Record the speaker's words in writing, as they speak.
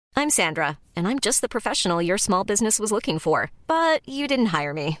I'm Sandra, and I'm just the professional your small business was looking for. But you didn't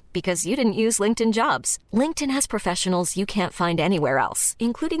hire me because you didn't use LinkedIn Jobs. LinkedIn has professionals you can't find anywhere else,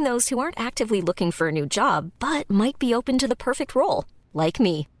 including those who aren't actively looking for a new job, but might be open to the perfect role, like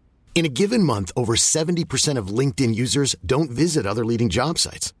me. In a given month, over 70% of LinkedIn users don't visit other leading job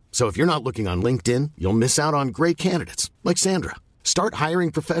sites. So if you're not looking on LinkedIn, you'll miss out on great candidates like Sandra. Start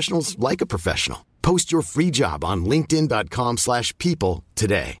hiring professionals like a professional. Post your free job on linkedin.com/people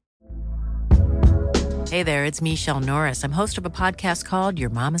today. Hey there, it's Michelle Norris. I'm host of a podcast called Your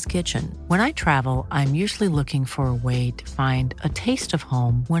Mama's Kitchen. When I travel, I'm usually looking for a way to find a taste of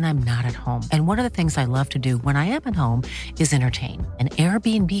home when I'm not at home. And one of the things I love to do when I am at home is entertain. And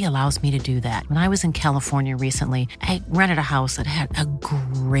Airbnb allows me to do that. When I was in California recently, I rented a house that had a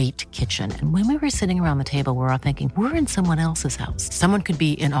great kitchen. And when we were sitting around the table, we're all thinking, we're in someone else's house. Someone could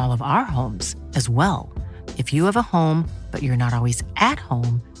be in all of our homes as well. If you have a home, but you're not always at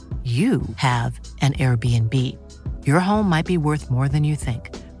home, you have an Airbnb. Your home might be worth more than you think.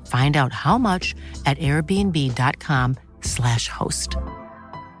 Find out how much at airbnb.com/host.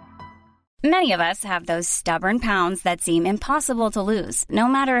 Many of us have those stubborn pounds that seem impossible to lose, no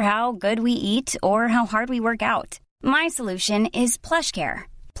matter how good we eat or how hard we work out. My solution is PlushCare.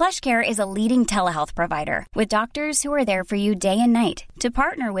 PlushCare is a leading telehealth provider with doctors who are there for you day and night to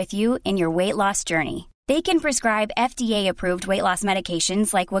partner with you in your weight loss journey. They can prescribe FDA-approved weight loss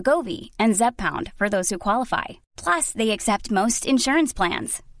medications like Wegovy and Zepbound for those who qualify. Plus, they accept most insurance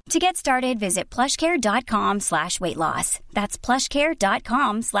plans. To get started, visit plushcare.com/weight loss. That's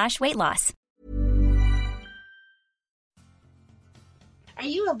plushcare.com/weight loss. Are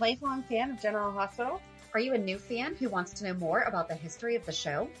you a lifelong fan of General Hospital? Are you a new fan who wants to know more about the history of the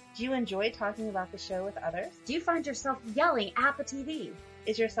show? Do you enjoy talking about the show with others? Do you find yourself yelling at the TV?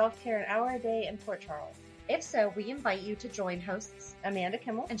 Is your self-care an hour a day in Port Charles? If so, we invite you to join hosts Amanda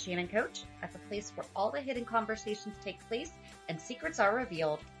Kimmel and Shannon Coach at the place where all the hidden conversations take place and secrets are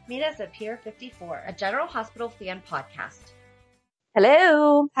revealed. Meet us at Pier 54, a General Hospital fan podcast.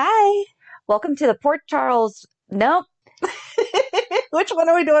 Hello. Hi. Welcome to the Port Charles. Nope. Which one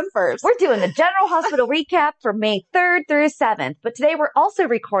are we doing first? We're doing the General Hospital recap for May 3rd through 7th. But today we're also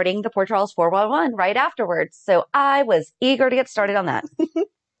recording the Port Charles 411 right afterwards. So I was eager to get started on that.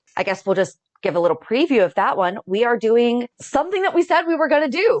 I guess we'll just give a little preview of that one. We are doing something that we said we were going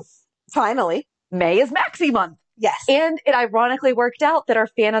to do. Finally. May is Maxi month. Yes. And it ironically worked out that our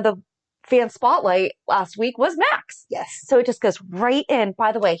fan spotlight last week was Max. Yes. So it just goes right in.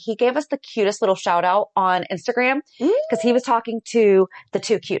 By the way, he gave us the cutest little shout out on Instagram because he was talking to the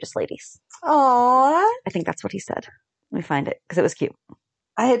two cutest ladies. Aww. I think that's what he said. Let me find it because it was cute.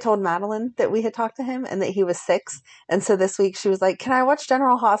 I had told Madeline that we had talked to him and that he was 6. And so this week she was like, can I watch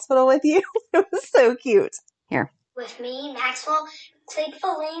General Hospital with you? It was so cute. Here. With me, Maxwell. Click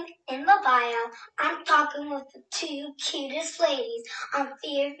the link in the bio. I'm talking with the two cutest ladies on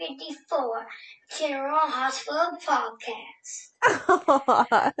Pier 54 General Hospital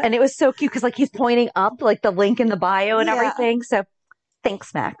Podcast. And it was so cute because like he's pointing up like the link in the bio and everything. So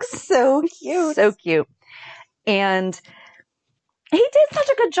thanks, Max. So cute. So cute. And he did such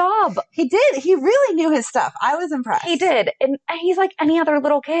a good job. He did. He really knew his stuff. I was impressed. He did. And he's like any other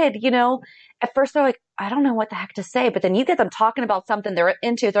little kid, you know. At first they're like, I don't know what the heck to say. But then you get them talking about something they're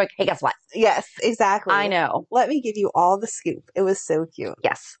into. They're like, hey, guess what? Yes, exactly. I know. Let me give you all the scoop. It was so cute.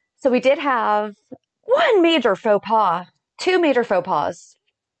 Yes. So we did have one major faux pas, two major faux pas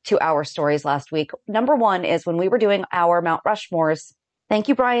to our stories last week. Number one is when we were doing our Mount Rushmores. Thank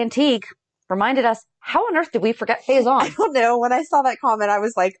you, Brian Teague. Reminded us, how on earth did we forget Faison? I don't know. When I saw that comment, I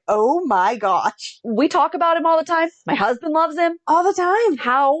was like, oh my gosh. We talk about him all the time. My husband loves him. All the time.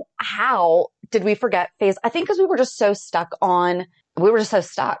 How did we forget Faison? I think because we were just so stuck.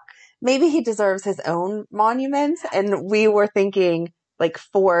 Maybe he deserves his own monument. And we were thinking like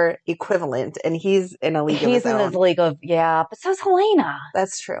 4 equivalent. And he's in a league of his own. He's in his league of, yeah. But so's Helena.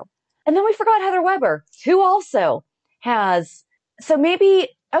 That's true. And then we forgot Heather Weber, who also has. So maybe,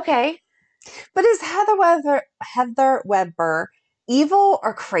 okay. But is Heather Weber evil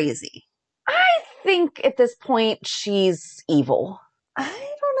or crazy? I think at this point she's evil. I don't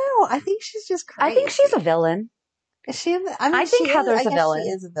know. I think she's just crazy. I think she's a villain. Is she? I think Heather's a villain. She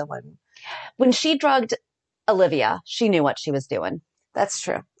is a villain. When she drugged Olivia, she knew what she was doing. That's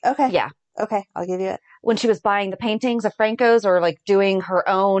true. Okay. Yeah. Okay. I'll give you it. When she was buying the paintings of Franco's or like doing her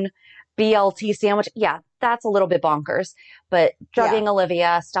own BLT sandwich. Yeah. That's a little bit bonkers, but drugging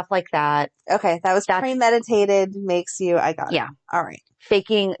Olivia, stuff like that. Okay. That's premeditated makes you, I got it. Yeah. All right.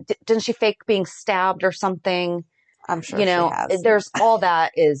 Faking. Didn't she fake being stabbed or something? I'm sure she has. There's all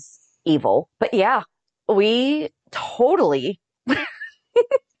that is evil, but yeah, we totally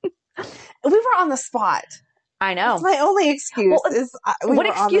We were on the spot. I know. That's my only excuse. Well, what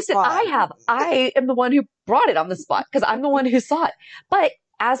excuse did I have? I am the one who brought it on the spot because I'm the one who saw it. But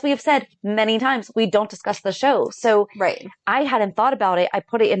as we have said many times, we don't discuss the show. So right. I hadn't thought about it. I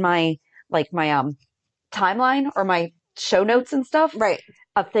put it in my timeline or my show notes and stuff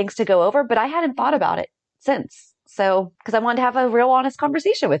of things to go over, but I hadn't thought about it since. So, because I wanted to have a real honest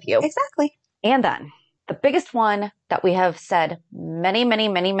conversation with you. Exactly. And then the biggest one that we have said many, many,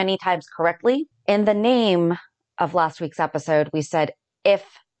 many, many times correctly in the name of last week's episode, we said, if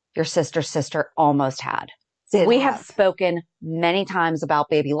your sister's sister almost had. We have spoken many times about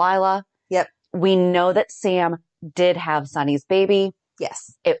baby Lila. Yep. We know that Sam did have Sonny's baby.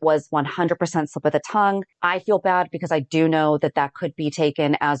 Yes. It was 100% slip of the tongue. I feel bad because I do know that that could be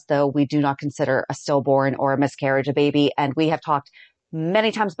taken as though we do not consider a stillborn or a miscarriage a baby. And we have talked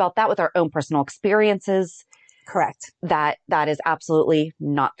many times about that with our own personal experiences. Correct. That is absolutely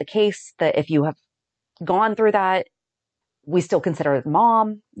not the case. That if you have gone through that, we still consider it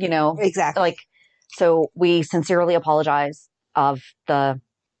mom, you know. Exactly. So we sincerely apologize of the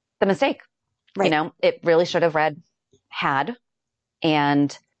mistake. Right. You know, it really should have read had.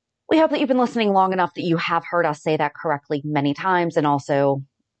 And we hope that you've been listening long enough that you have heard us say that correctly many times, and also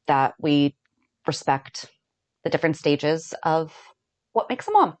that we respect the different stages of what makes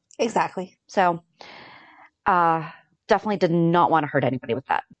a mom. Exactly. So definitely did not want to hurt anybody with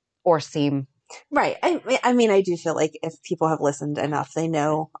that or seem... Right. I mean, I do feel like if people have listened enough, they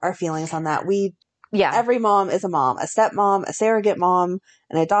know our feelings on that. Every mom is a mom, a stepmom, a surrogate mom,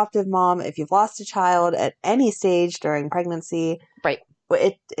 an adoptive mom. If you've lost a child at any stage during pregnancy, right,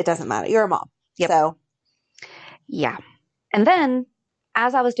 it doesn't matter. You're a mom. Yep. So, yeah. And then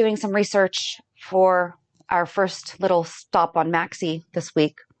as I was doing some research for our first little stop on Maxie this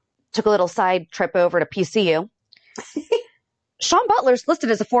week, took a little side trip over to PCU. Sean Butler's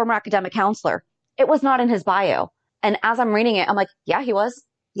listed as a former academic counselor. It was not in his bio. And as I'm reading it, I'm like, yeah, he was.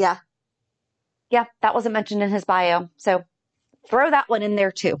 Yeah. Yeah, that wasn't mentioned in his bio. So throw that one in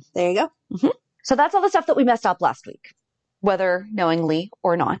there too. There you go. Mm-hmm. So that's all the stuff that we messed up last week, whether knowingly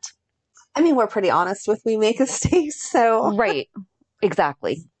or not. I mean, we're pretty honest with we make mistakes, so. Right.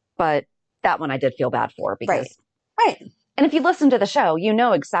 Exactly. But that one I did feel bad for because. Right. And if you listen to the show, you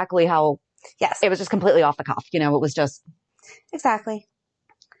know exactly how. Yes. It was just completely off the cuff. You know, it was just. Exactly.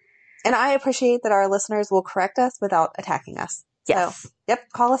 And I appreciate that our listeners will correct us without attacking us. Yes. So, yep.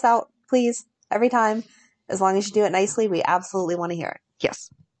 Call us out, please. Every time. As long as you do it nicely, we absolutely want to hear it. Yes.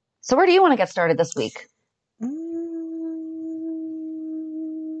 So where do you want to get started this week?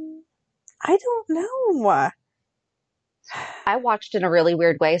 I don't know. I watched in a really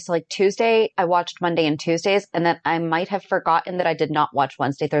weird way. So like Tuesday, I watched Monday and Tuesdays, and then I might have forgotten that I did not watch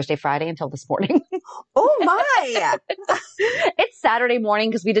Wednesday, Thursday, Friday until this morning. Oh my! It's Saturday morning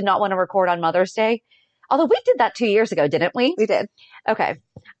because we did not want to record on Mother's Day. Although we did that 2 years ago, didn't we? We did. Okay.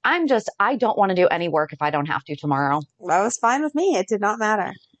 I don't want to do any work if I don't have to tomorrow. That was fine with me. It did not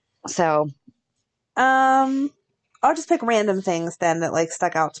matter. So, I'll just pick random things then that like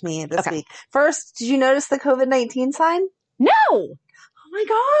stuck out to me this week. First, did you notice the COVID-19 sign? No! Oh my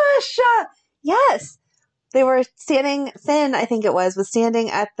gosh! Yes. They were standing, Finn, I think it was standing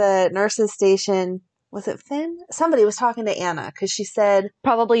at the nurse's station. Was it Finn? Somebody was talking to Anna because she said...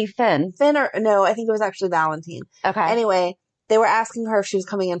 Probably Finn. Finn or... No, I think it was actually Valentine. Okay. Anyway, they were asking her if she was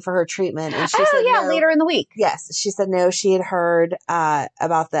coming in for her treatment. And she said no. Later in the week. Yes. She said no, she had heard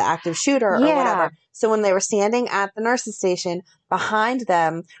about the active shooter or whatever. So when they were standing at the nurse's station, behind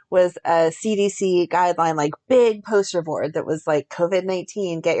them was a CDC guideline, like big poster board that was like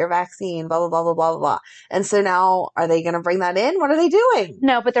COVID-19, get your vaccine, blah, blah, blah, blah, blah, blah. And so now are they going to bring that in? What are they doing?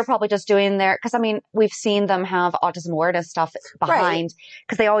 No, but they're probably just doing because I mean, we've seen them have autism awareness stuff behind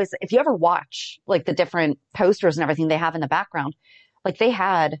because they always, if you ever watch like the different posters and everything they have in the background, like they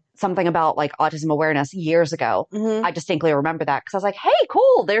had something about like autism awareness years ago. Mm-hmm. I distinctly remember that because I was like, hey,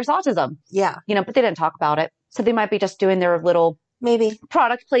 cool, there's autism. Yeah. You know, but they didn't talk about it. So they might be just doing their little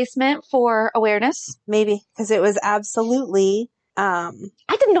product placement for awareness. Maybe. Because it was absolutely... I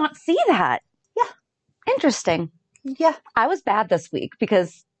did not see that. Yeah. Interesting. Yeah. I was bad this week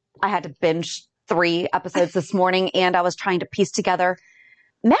because I had to binge 3 episodes this morning and I was trying to piece together.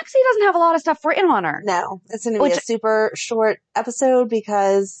 Maxie doesn't have a lot of stuff written on her. No, it's going to be a super short episode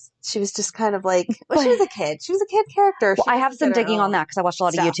because she was just kind of like, well, she was a kid. She was a kid character. Well, I have some digging on that because I watched a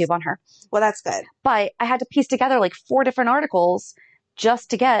lot of YouTube on her. Well, that's good. But I had to piece together like 4 different articles just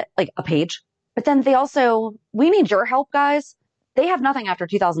to get like a page. But then we need your help, guys. They have nothing after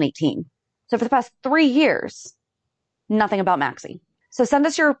 2018. So for the past 3 years, nothing about Maxie. So send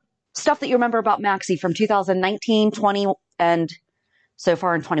us your stuff that you remember about Maxie from 2019, 20, and so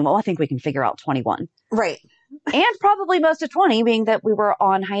far in 21. Well, I think we can figure out 21. Right. And probably most of 20, being that we were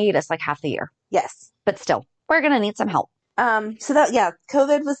on hiatus like half the year. Yes. But still, we're going to need some help. So that, yeah,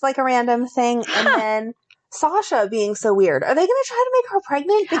 COVID was like a random thing. And then Sasha being so weird. Are they going to try to make her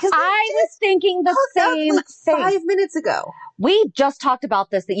pregnant? Because I was thinking the same thing 5 minutes ago. We just talked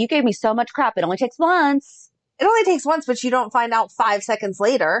about this, that you gave me so much crap. It only takes once. It only takes once, but you don't find out 5 seconds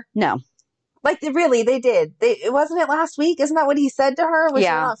later. No. Like, they did. Wasn't it last week? Isn't that what he said to her? Was she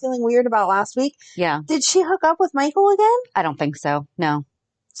not feeling weird about last week? Yeah. Did she hook up with Michael again? I don't think so. No.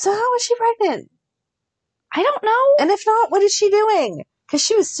 So how was she pregnant? I don't know. And if not, what is she doing? Because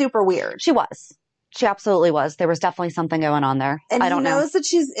she was super weird. She was. She absolutely was. There was definitely something going on there. And I don't know. He knows that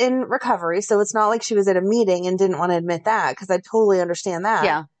she's in recovery, so it's not like she was at a meeting and didn't want to admit that, because I totally understand that.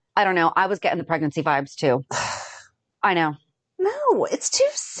 Yeah. I don't know. I was getting the pregnancy vibes too. I know. No, it's too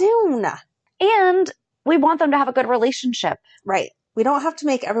soon. And we want them to have a good relationship. Right. We don't have to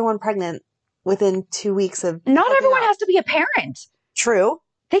make everyone pregnant within 2 weeks of... Not everyone has to be a parent. True.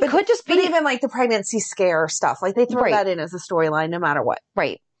 They could just be... But even like the pregnancy scare stuff, like they throw that in as a storyline no matter what.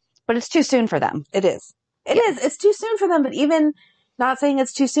 Right. But it's too soon for them. It is. It is. It's too soon for them, but even not saying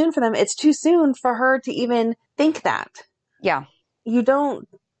it's too soon for them, it's too soon for her to even think that. Yeah. You don't...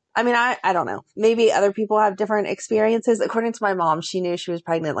 I mean, I don't know. Maybe other people have different experiences. According to my mom, she knew she was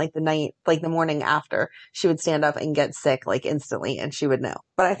pregnant like the morning after. She would stand up and get sick like instantly and she would know.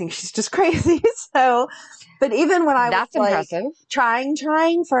 But I think she's just crazy. So, but even when I was impressive. Like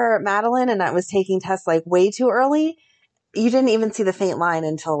trying for Madeline and I was taking tests like way too early, you didn't even see the faint line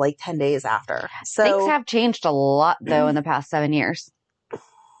until like 10 days after. So things have changed a lot though in the past 7 years.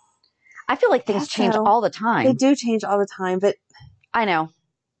 I feel like things change all the time. They do change all the time, but I know.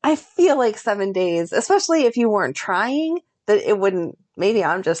 I feel like 7 days, especially if you weren't trying, that it wouldn't, maybe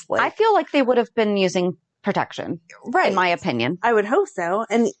I'm just like... I feel like they would have been using protection. Right. In my opinion. I would hope so.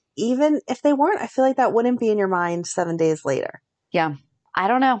 And even if they weren't, I feel like that wouldn't be in your mind 7 days later. Yeah. I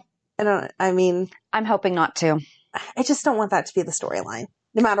don't know. I'm hoping not to. I just don't want that to be the storyline,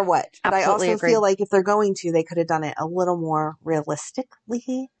 no matter what. But Absolutely I also feel like if they're going to, they could have done it a little more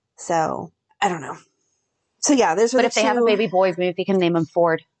realistically. So, I don't know. So yeah, there's... But if they have a baby boy, maybe they can name him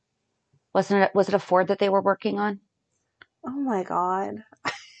Ford. Was it a Ford that they were working on? Oh my God.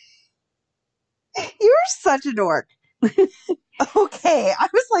 You're such a dork. Okay. I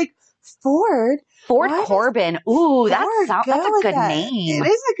was like, Ford? Ford Corbin. Ooh, that's a good name. It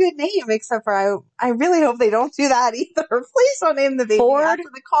is a good name, except for I really hope they don't do that either. Please don't name the baby Ford after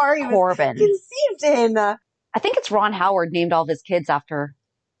the car he Corbin. was conceived in. I think it's Ron Howard named all of his kids after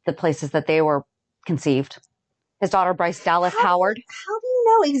the places that they were conceived. His daughter, Bryce Dallas Howard. How do you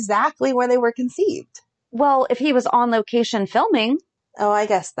know exactly where they were conceived? Well, if he was on location filming. Oh, I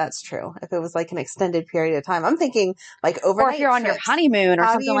guess that's true. If it was like an extended period of time. I'm thinking like overnight. Or if you're on your honeymoon or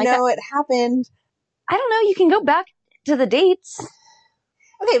something like that. How do you know it happened? I don't know. You can go back to the dates.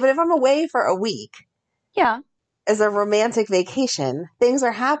 Okay, but if I'm away for a week. Yeah. As a romantic vacation, things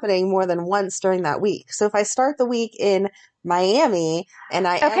are happening more than once during that week. So if I start the week in Miami and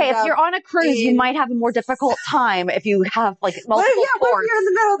if you're on a cruise, you might have a more difficult time if you have like multiple ports. What if you're in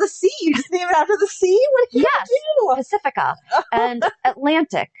the middle of the sea? You just name it after the sea? What do you do? Pacifica and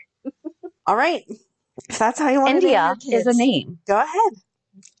Atlantic. All right. If that's how you want India to name your kids, is a name. Go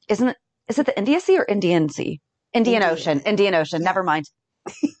ahead. Is it the India Sea or Indian Sea? Indian Ocean. Yeah. Never mind.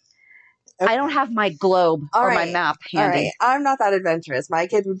 Okay. I don't have my globe or my map handy. All right. I'm not that adventurous. My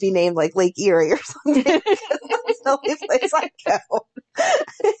kid would be named like Lake Erie or something. That's the only place I go.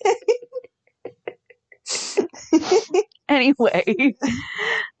 Anyway.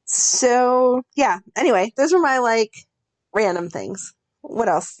 So, yeah. Anyway, those were my like random things. What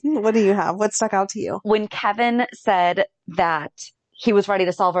else? What do you have? What stuck out to you? When Kevin said that he was ready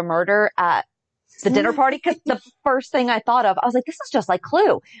to solve a murder at the dinner party, because the first thing I thought of, I was like, this is just like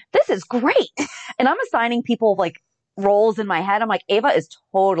Clue. This is great. And I'm assigning people like roles in my head. I'm like, Ava is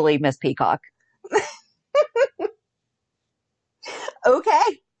totally Miss Peacock. Okay.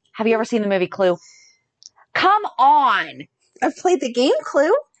 Have you ever seen the movie Clue? Come on. I've played the game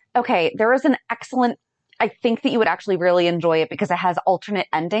Clue. Okay. There is an excellent, I think that you would actually really enjoy it because it has alternate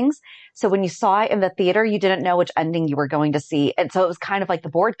endings. So when you saw it in the theater, you didn't know which ending you were going to see. And so it was kind of like the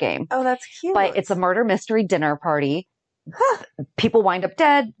board game. Oh, that's cute. But it's a murder mystery dinner party. People wind up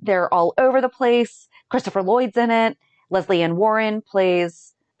dead. They're all over the place. Christopher Lloyd's in it. Leslie Ann Warren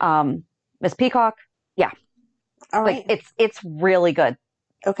plays Miss Peacock. Yeah. All right. Like, it's really good.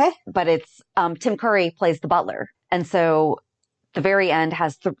 Okay. But it's Tim Curry plays the butler. And so the very end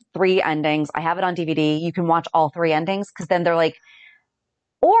has 3 endings. I have it on DVD. You can watch all 3 endings because then they're like,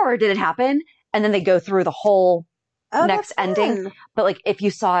 or did it happen? And then they go through the whole next ending. But like if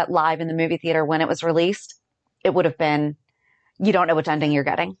you saw it live in the movie theater when it was released, it would have been, you don't know which ending you're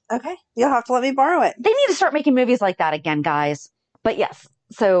getting. Okay. You'll have to let me borrow it. They need to start making movies like that again, guys. But yes,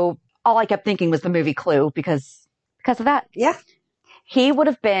 so all I kept thinking was the movie Clue because of that. Yeah. He would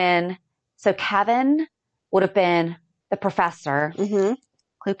have been, so Kevin would have been the professor. Mm-hmm.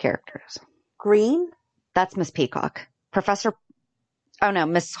 Clue characters. Green? That's Miss Peacock.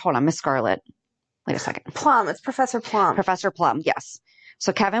 Miss Scarlet. Wait a second. Plum. It's Professor Plum. Professor Plum, yes.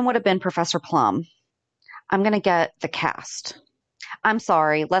 So Kevin would have been Professor Plum. I'm going to get the cast. I'm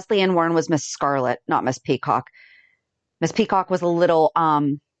sorry. Leslie Ann Warren was Miss Scarlet, not Miss Peacock. Miss Peacock was a little,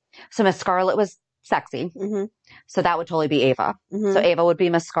 so Miss Scarlet was sexy. Mm-hmm. So that would totally be Ava. Mm-hmm. So Ava would be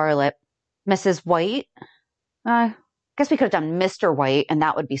Miss Scarlet. Mrs. White, I guess we could have done Mr. White, and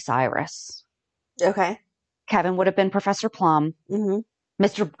that would be Cyrus. Okay. Kevin would have been Professor Plum. Mm-hmm.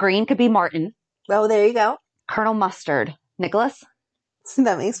 Mr. Green could be Martin. Oh, there you go. Colonel Mustard, Nicholas.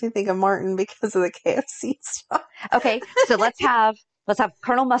 That makes me think of Martin because of the KFC stuff. Okay, so let's have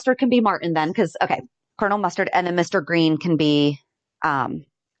Colonel Mustard can be Martin then, because Colonel Mustard, and then Mr. Green can be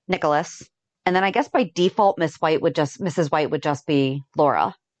Nicholas, and then I guess by default Mrs. White would just be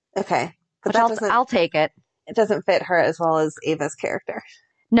Laura. Okay, but I'll take it. It doesn't fit her as well as Ava's character.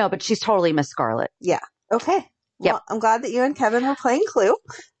 No, but she's totally Miss Scarlet. Yeah. Okay. Yep. Well, I'm glad that you and Kevin were playing Clue.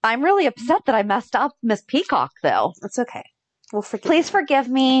 I'm really upset that I messed up Miss Peacock, though. It's okay. We'll forgive Please forgive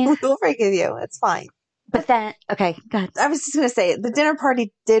me. We'll forgive you. It's fine. But then, okay, go ahead. I was just going to say, the dinner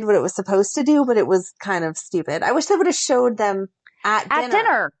party did what it was supposed to do, but it was kind of stupid. I wish they would have showed them at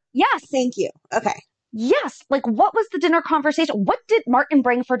dinner. Yes. Thank you. Okay. Yes. Like, what was the dinner conversation? What did Martin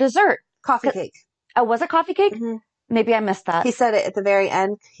bring for dessert? Coffee cake. Oh, was it coffee cake? Mm-hmm. Maybe I missed that. He said it at the very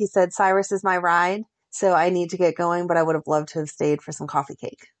end. He said, Cyrus is my ride, so I need to get going, but I would have loved to have stayed for some coffee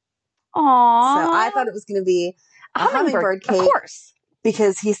cake. Aww. So I thought it was going to be a hummingbird cake. Of course.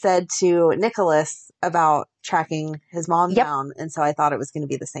 Because he said to Nicholas about tracking his mom down, and so I thought it was going to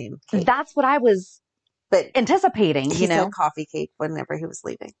be the same cake. That's what I was anticipating, he said coffee cake whenever he was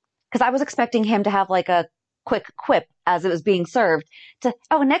leaving. Because I was expecting him to have like a quick quip as it was being served to,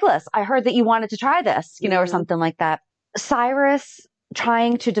 oh, Nicholas, I heard that you wanted to try this, or something like that. Cyrus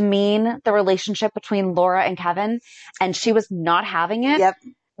trying to demean the relationship between Laura and Kevin, and she was not having it. Yep.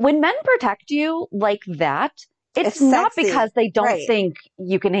 When men protect you like that, it's not sexy. because they don't think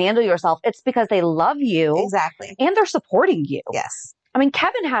you can handle yourself. It's because they love you. Exactly. And they're supporting you. Yes. I mean,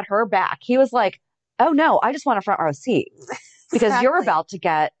 Kevin had her back. He was like, oh no, I just want a front row seat because you're about to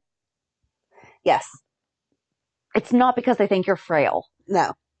get. Yes. It's not because they think you're frail.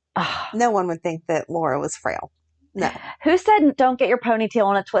 No. No one would think that Laura was frail. No. Who said don't get your ponytail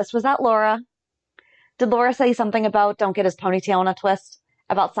in a twist? Was that Laura? Did Laura say something about don't get his ponytail in a twist?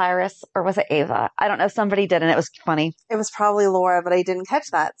 About Cyrus, or was it Ava? I don't know. Somebody did, and it was funny. It was probably Laura, but I didn't catch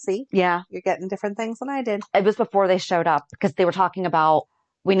that. See? Yeah. You're getting different things than I did. It was before they showed up, because they were talking about,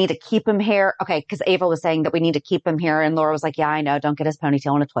 we need to keep him here. Okay, because Ava was saying that we need to keep him here, and Laura was like, yeah, I know. Don't get his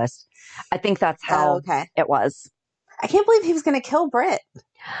ponytail in a twist. I think that's how it was. I can't believe he was going to kill Britt.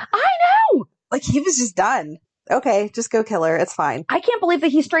 I know! Like, he was just done. Okay, just go kill her. It's fine. I can't believe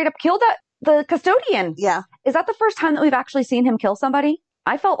that he straight up killed the custodian. Yeah. Is that the first time that we've actually seen him kill somebody?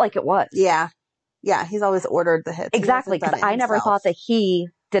 I felt like it was. Yeah. Yeah, he's always ordered the hits. Exactly, because I never thought that he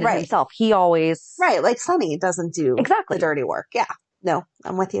did it himself. He always... Right, like Sonny doesn't do the dirty work. Yeah. No,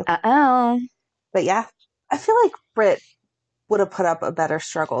 I'm with you. Uh-oh. But yeah, I feel like Britt would have put up a better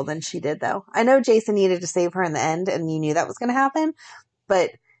struggle than she did, though. I know Jason needed to save her in the end, and you knew that was going to happen, but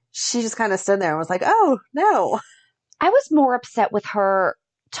she just kind of stood there and was like, oh, no. I was more upset with her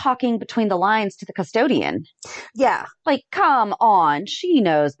talking between the lines to the custodian. Yeah. Like, come on. She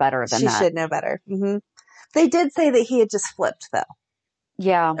knows better than that. She should know better. Mm-hmm. They did say that he had just flipped, though.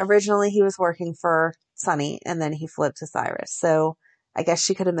 Yeah. Originally, he was working for Sonny, and then he flipped to Cyrus. So I guess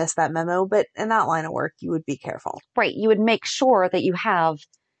she could have missed that memo, but in that line of work, you would be careful. Right. You would make sure that you have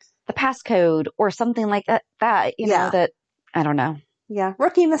the passcode or something like that, you know, that, I don't know. Yeah.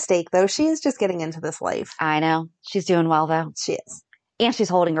 Rookie mistake, though. She is just getting into this life. I know. She's doing well, though. She is. And she's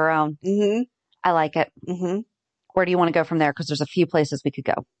holding her own. Mm-hmm. I like it. Mm-hmm. Where do you want to go from there? Because there's a few places we could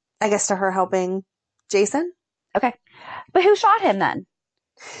go. I guess to her helping Jason. Okay. But who shot him then?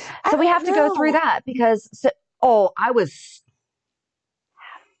 So we have to go through that because, I was.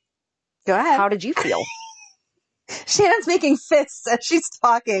 Go ahead. How did you feel? Shannon's making fists as she's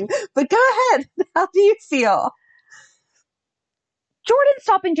talking, but go ahead. How do you feel? Jordan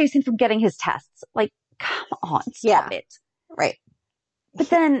stopping Jason from getting his tests. Like, come on, stop it. Right. But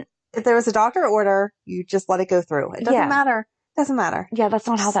then, if there was a doctor order, you just let it go through. It doesn't matter. Doesn't matter. Yeah, that's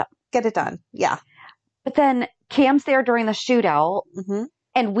not how that. Get it done. Yeah. But then Cam's there during the shootout. Mm-hmm.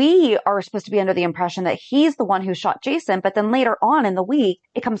 And we are supposed to be under the impression that he's the one who shot Jason. But then later on in the week,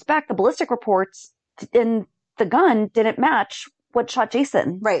 it comes back, the ballistic reports in the gun didn't match what shot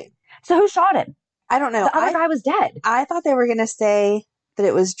Jason. Right. So who shot him? I don't know. The other guy was dead. I thought they were going to say that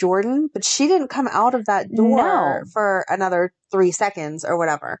it was Jordan, but she didn't come out of that door for another 3 seconds or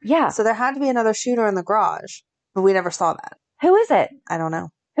whatever. Yeah. So there had to be another shooter in the garage, but we never saw that. Who is it? I don't know.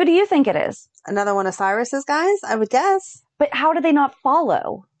 Who do you think it is? Another one of Cyrus's guys, I would guess. But how did they not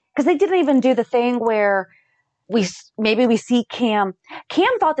follow? Because they didn't even do the thing where we see Cam.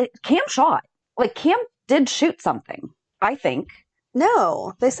 Cam thought that Cam shot. Like, Cam did shoot something, I think.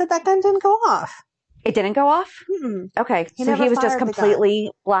 No, they said that gun didn't go off. It didn't go off? Mm-mm. Okay. He So never he was just fired the gun.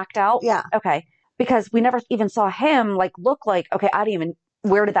 completely blacked out? Yeah. Okay. Because we never even saw him, like, look like, okay,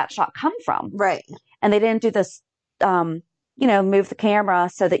 where did that shot come from? Right. And they didn't do this, move the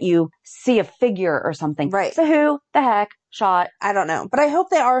camera so that you see a figure or something. Right. So who the heck shot? I don't know. But I hope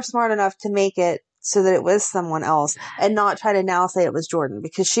they are smart enough to make it so that it was someone else and not try to now say it was Jordan,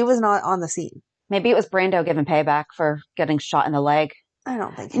 because she was not on the scene. Maybe it was Brando giving payback for getting shot in the leg. I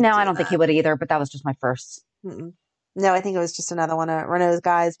don't think I don't think he would either, but that was just my first. Mm-mm. No, I think it was just another one of Renault's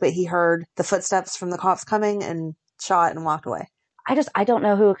guys, but he heard the footsteps from the cops coming and shot and walked away. I don't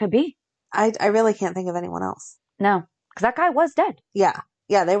know who it could be. I really can't think of anyone else. No, because that guy was dead. Yeah.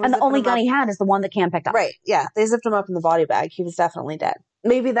 Yeah. They were. And the only gun he had is the one that Cam picked up. Right. Yeah. They zipped him up in the body bag. He was definitely dead.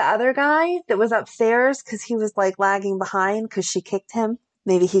 Maybe the other guy that was upstairs because he was like lagging behind because she kicked him.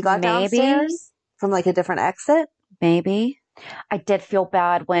 Maybe he got downstairs from like a different exit. Maybe. I did feel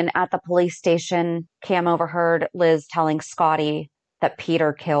bad when at the police station, Cam overheard Liz telling Scotty that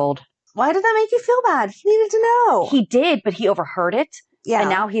Peter killed. Why did that make you feel bad? He needed to know. He did, but he overheard it. Yeah. And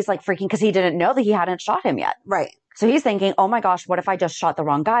now he's like freaking because he didn't know that he hadn't shot him yet. Right. So he's thinking, oh my gosh, what if I just shot the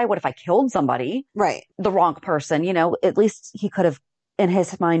wrong guy? What if I killed somebody? Right. The wrong person. At least he could have, in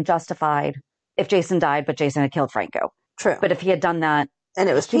his mind, justified if Jason died, but Jason had killed Franco. True. But if he had done that, and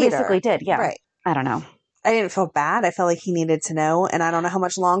it was he Peter. basically did. Yeah. Right. I don't know. I didn't feel bad. I felt like he needed to know. And I don't know how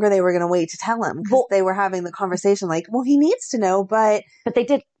much longer they were going to wait to tell him because they were having the conversation like, well, he needs to know, but they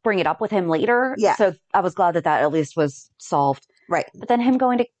did bring it up with him later. Yeah. So I was glad that at least was solved. Right. But then him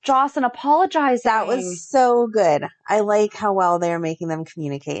going to Joss and apologizing. That was so good. I like how well they're making them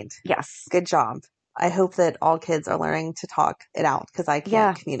communicate. Yes. Good job. I hope that all kids are learning to talk it out because I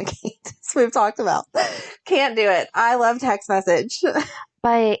can't communicate. As we've talked about. Can't do it. I love text message.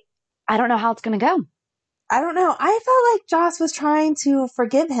 But I don't know how it's going to go. I don't know. I felt like Joss was trying to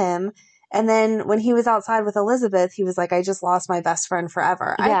forgive him. And then when he was outside with Elizabeth, he was like, I just lost my best friend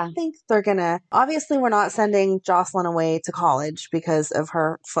forever. Yeah. I think they're going to, obviously we're not sending Jocelyn away to college because of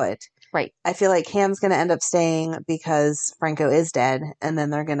her foot. Right. I feel like Cam's going to end up staying because Franco is dead. And then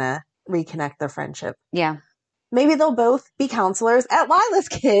they're going to reconnect their friendship. Yeah. Maybe they'll both be counselors at Lila's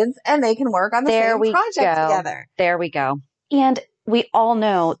Kids and they can work on the same project together. There we go. And we all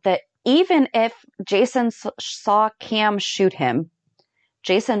know that even if Jason saw Cam shoot him,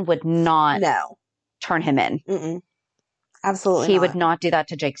 Jason would not turn him in. Mm-mm. Absolutely He not. would not do that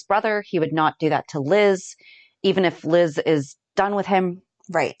to Jake's brother. He would not do that to Liz, even if Liz is done with him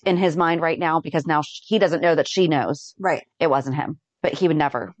right in his mind right now, because now he doesn't know that she knows right it wasn't him. But he would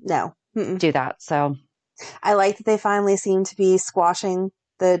never do that. So I like that they finally seem to be squashing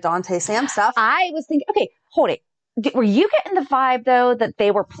the Dante Sam stuff. I was thinking, okay, hold it. Were you getting the vibe, though, that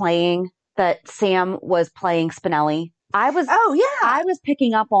they were playing, that Sam was playing Spinelli? I was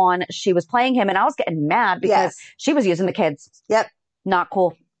picking up on she was playing him, and I was getting mad because she was using the kids. Yep. Not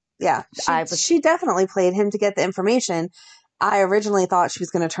cool. Yeah. She definitely played him to get the information. I originally thought she was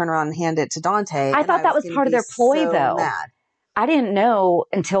going to turn around and hand it to Dante. I thought that was part of their ploy, though. Mad. I didn't know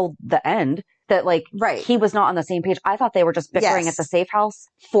until the end that, he was not on the same page. I thought they were just bickering at the safe house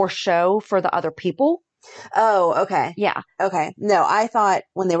for show for the other people. Oh, okay. Yeah. Okay. No, I thought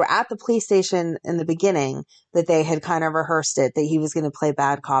when they were at the police station in the beginning that they had kind of rehearsed it, that he was going to play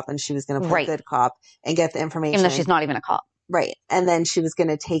bad cop and she was going to play good cop and get the information. Even though she's not even a cop. Right. And then she was going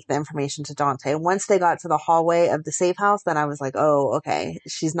to take the information to Dante. Once they got to the hallway of the safe house, then I was like, oh, okay.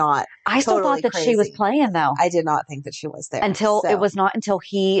 She's not. I still thought that she was playing, though. I did not think that she was there. It was not until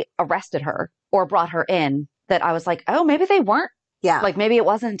he arrested her or brought her in that I was like, oh, maybe they weren't. Yeah. Maybe it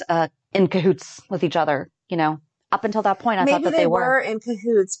wasn't in cahoots with each other, Up until that point, I thought that they were in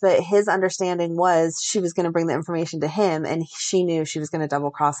cahoots, but his understanding was she was going to bring the information to him and she knew she was going to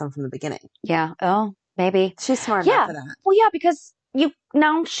double cross him from the beginning. Yeah. Oh, maybe. She's smart enough for that. Well, yeah, because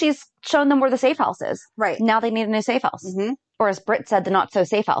now she's shown them where the safe house is. Right. Now they need a new safe house. Mm-hmm. Or as Britt said, the not so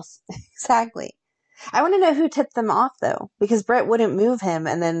safe house. Exactly. I want to know who tipped them off, though, because Britt wouldn't move him,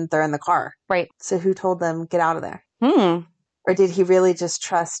 and then they're in the car. Right. So who told them, get out of there? Hmm. Or did he really just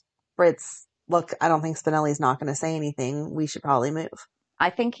trust Britt's, look, I don't think Spinelli's not going to say anything. We should probably move. I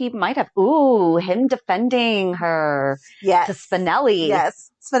think he might have. Ooh, him defending her. Yes. To Spinelli.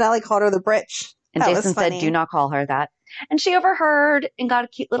 Yes. Spinelli called her the Britch. And Jason said, do not call her that. And she overheard and got a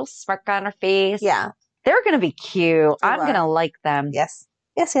cute little smirk on her face. Yeah. They're going to be cute. I'm going to like them. Yes.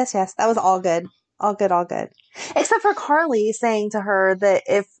 Yes, yes, yes. That was all good. All good, all good. Except for Carly saying to her that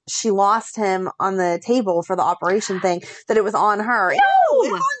if she lost him on the table for the operation thing, that it was on her. No!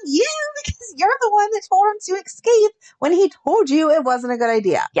 It's on you because you're the one that told him to escape when he told you it wasn't a good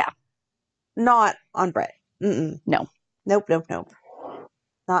idea. Yeah. Not on Britt. Mm-mm. No. Nope, nope, nope.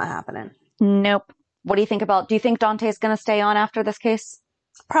 Not happening. Nope. What do you think do you think Dante's going to stay on after this case?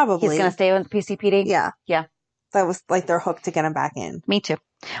 Probably. He's going to stay with PCPD? Yeah. Yeah. That was like their hook to get him back in. Me too.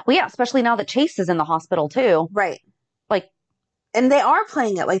 Well, yeah, especially now that Chase is in the hospital too. Right. Like, and they are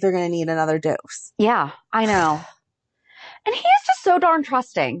playing it like they're going to need another dose. Yeah, I know. And he is just so darn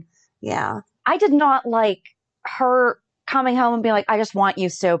trusting. Yeah. I did not like her coming home and being like, I just want you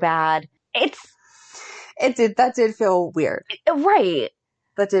so bad. That did feel weird. Right.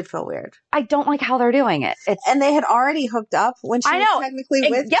 That did feel weird. I don't like how they're doing it. And they had already hooked up when she was technically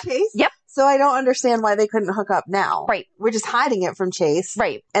with Chase. Yep. So I don't understand why they couldn't hook up now. Right. We're just hiding it from Chase.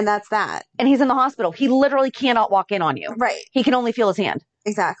 Right. And that's that. And he's in the hospital. He literally cannot walk in on you. Right. He can only feel his hand.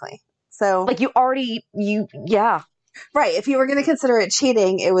 Exactly. So. Like yeah. Right. If you were going to consider it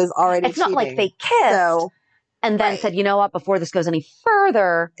cheating, it was already It's not like they kissed. And then said, you know what, before this goes any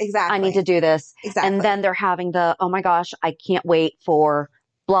further, exactly. I need to do this. Exactly. And then they're having oh my gosh, I can't wait for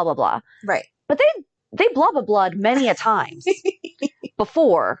blah, blah, blah. Right. But they blubba-blood many a times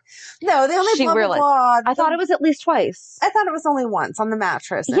before. No, they only blubba-blood. I thought it was at least twice. I thought it was only once on the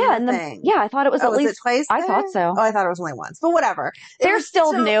mattress. Yeah, I thought it was at least twice. I thought so. Oh, I thought it was only once, but whatever. They're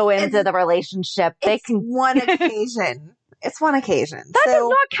still new into the relationship. It's one occasion. It's one occasion. That does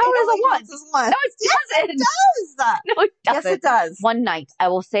not count as a one. No, it doesn't. Yes, it does. No, it doesn't. Yes, it does. One night. I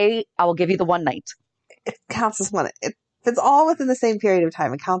will give you the one night. It counts as one. If it's all within the same period of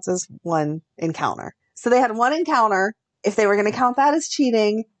time, it counts as one encounter. So they had one encounter. If they were going to count that as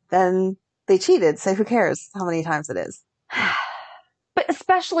cheating, then they cheated. So who cares how many times it is? But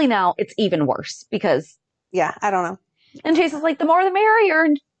especially now, it's even worse because. Yeah, I don't know. And Chase is like, the more the merrier.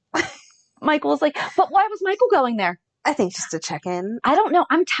 And Michael is like, but why was Michael going there? I think just to check in. I don't know.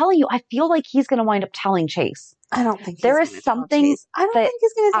 I'm telling you, I feel like he's going to wind up telling Chase. I don't think there is something I don't think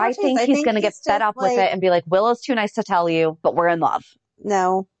he's going to tell Chase. I think he's going to get fed up with it and be like, Willow's too nice to tell you, but we're in love.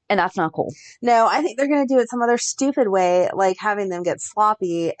 No. And that's not cool. No, I think they're going to do it some other stupid way, like having them get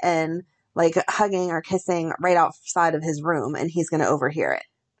sloppy and like hugging or kissing right outside of his room, and he's going to overhear it.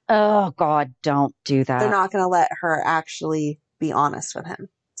 Oh, God, don't do that. They're not going to let her actually be honest with him,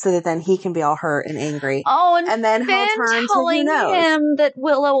 so that then he can be all hurt and angry. Oh, and then he'll turn to who knows. Him that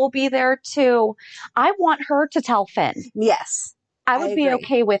Willow will be there too. I want her to tell Finn. Yes. I would be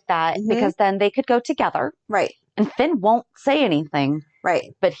okay with that because then they could go together. Right. And Finn won't say anything.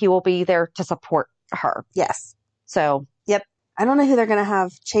 Right. But he will be there to support her. Yes. So. Yep. I don't know who they're going to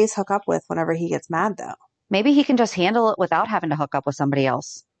have Chase hook up with whenever he gets mad, though. Maybe he can just handle it without having to hook up with somebody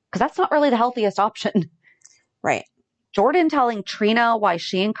else. Because that's not really the healthiest option. Right. Jordan telling Trina why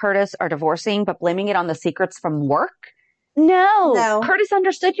she and Curtis are divorcing, but blaming it on the secrets from work? No. Curtis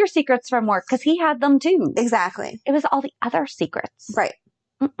understood your secrets from work because he had them too. Exactly. It was all the other secrets. Right.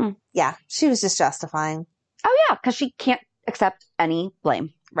 Mm-mm. Yeah. She was just justifying. Oh, yeah. Because she can't accept any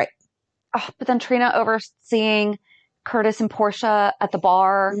blame. Right. Oh, but then Trina overseeing Curtis and Portia at the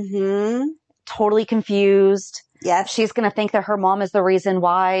bar. Mm-hmm. Totally confused. Yes. She's going to think that her mom is the reason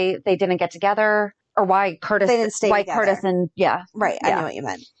why they didn't get together. Or why Curtis, they didn't stay together. Curtis and, yeah. Right. I know what you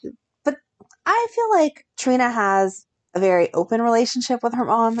meant. But I feel like Trina has a very open relationship with her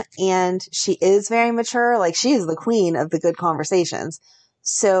mom, and she is very mature. Like, she is the queen of the good conversations.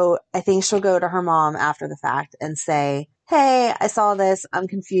 So I think she'll go to her mom after the fact and say, hey, I saw this. I'm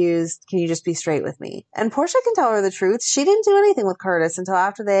confused. Can you just be straight with me? And Portia can tell her the truth. She didn't do anything with Curtis until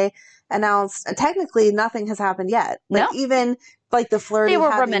after they announced, and technically nothing has happened yet. Like, even like the flirty, they were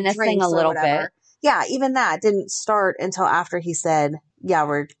reminiscing a little bit. Yeah, even that didn't start until after he said, yeah,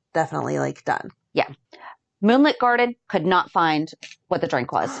 we're definitely like done. Yeah. Moonlit Garden could not find what the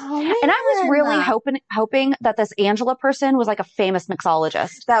drink was. Oh, and I was really hoping that this Angela person was like a famous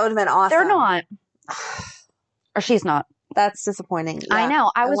mixologist. That would have been awesome. They're not. Or she's not. That's disappointing. Yeah. I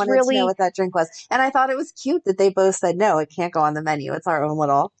know. I was wanted really to know what that drink was. And I thought it was cute that they both said, no, it can't go on the menu. It's our own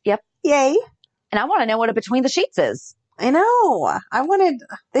little. Yep. Yay. And I want to know what a Between the Sheets is. I know.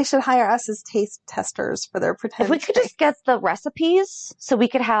 They should hire us as taste testers for their pretend. If we could just get the recipes so we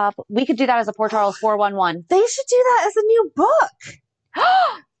could do that as a Port Charles 411. They should do that as a new book.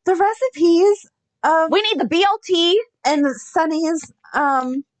 The recipes of. We need the BLT and Sunny's,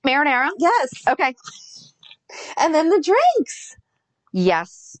 marinara. Yes. Okay. And then the drinks.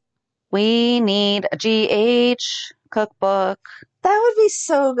 Yes. We need a GH cookbook. That would be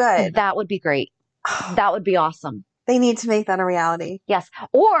so good. That would be great. That would be awesome. They need to make that a reality. Yes.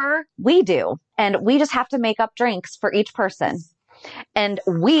 Or we do. And we just have to make up drinks for each person. And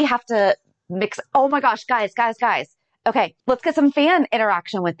we have to mix. Oh my gosh, guys. Okay. Let's get some fan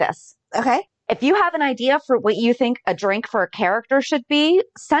interaction with this. Okay. If you have an idea for what you think a drink for a character should be,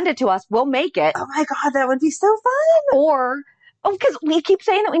 send it to us. We'll make it. Oh my God, that would be so fun. Or, because we keep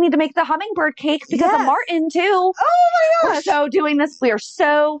saying that we need to make the hummingbird cake because of Martin too. Oh my gosh. We're so doing this. We are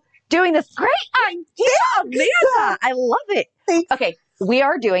so doing this. Great idea, Amanda. I love it. Thanks. Okay. We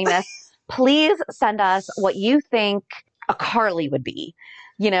are doing this. Please send us what you think a Carly would be.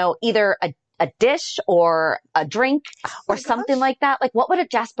 Either a dish or a drink or something like that. Like, what would a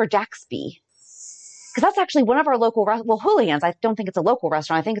Jasper Jack's be? Because that's actually one of our local, Houlihan's. I don't think it's a local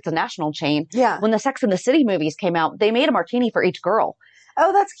restaurant. I think it's a national chain. Yeah. When the Sex and the City movies came out, they made a martini for each girl.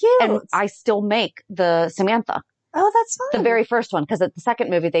 Oh, that's cute. And I still make the Samantha. Oh, that's fun. The very first one, because at the second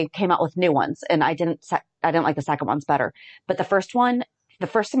movie, they came out with new ones. And I didn't like the second ones better. But the first one, the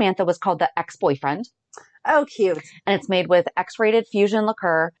first Samantha was called the Ex-Boyfriend. Oh, cute. And it's made with X-rated fusion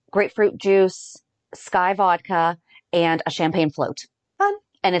liqueur, grapefruit juice, Sky vodka, and a champagne float. Fun.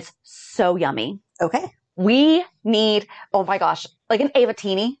 And it's so yummy. Okay. We need, oh my gosh, like an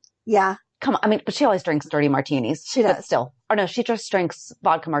Avatini. Yeah. Come on. But she always drinks dirty martinis. She does. But still. Or no, she just drinks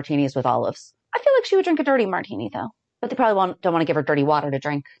vodka martinis with olives. I feel like she would drink a dirty martini though. But they probably don't want to give her dirty water to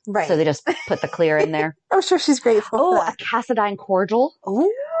drink. Right. So they just put the clear in there. I'm sure she's grateful for that. A Cassadine cordial.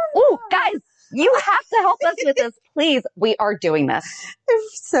 Oh, guys, you have to help us with this. Please. We are doing this.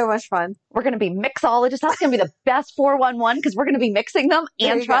 It's so much fun. We're going to be mixologists. That's going to be the best 411 because we're going to be mixing them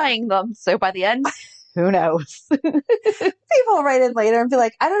and trying them. So by the end, who knows? People write in later and be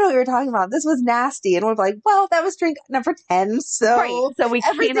like, I don't know what you were talking about. This was nasty. And we're like, well, that was drink number 10. So, so we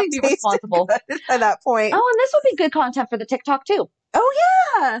can't be responsible at that point. Oh, and this would be good content for the TikTok too.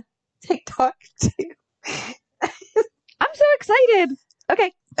 Oh, yeah. TikTok too. I'm so excited.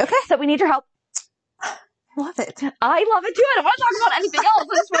 Okay. So we need your help. I love it. I love it too. I don't want to talk about anything else.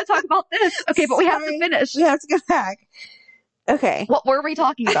 I just want to talk about this. Okay, but we have to finish. We have to get back. Okay. What were we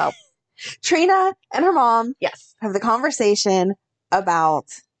talking about? Trina and her mom have the conversation about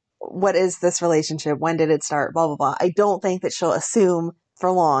what is this relationship? When did it start? Blah, blah, blah. I don't think that she'll assume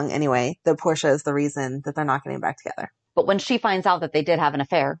for long anyway that Portia is the reason that they're not getting back together. But when she finds out that they did have an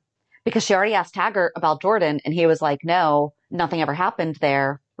affair, because she already asked Taggart about Jordan and he was like, no, nothing ever happened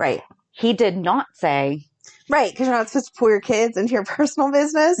there. Right. He did not say. Right. Because you're not supposed to pull your kids into your personal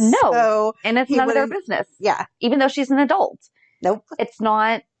business. No. So and it's none of their business. Yeah. Even though she's an adult. Nope. It's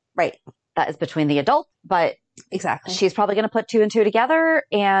not. Right. That is between the adult, but exactly. She's probably going to put 2 and 2 together.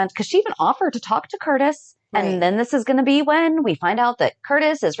 And because she even offered to talk to Curtis. Right. And then this is going to be when we find out that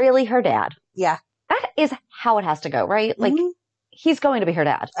Curtis is really her dad. Yeah. That is how it has to go, right? Like he's going to be her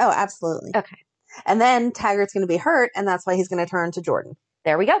dad. Oh, absolutely. Okay. And then Taggart's going to be hurt. And that's why he's going to turn to Jordan.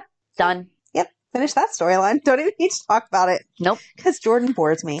 There we go. Done. Yep. Finish that storyline. Don't even need to talk about it. Nope. Because Jordan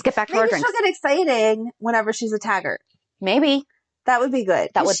bores me. Let's get back to our drinks. She'll get exciting whenever she's a Taggart. Maybe. That would be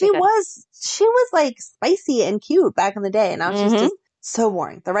good. That would be good. She was like spicy and cute back in the day. And now she's just so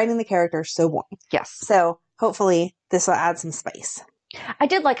boring. They're writing the character so boring. Yes. So hopefully this will add some spice. I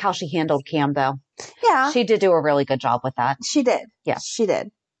did like how she handled Cam though. Yeah. She did do a really good job with that. She did. Yeah. She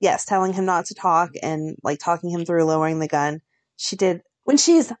did. Yes. Telling him not to talk and like talking him through lowering the gun. She did. When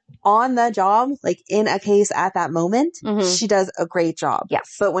she's on the job, like in a case at that moment, she does a great job.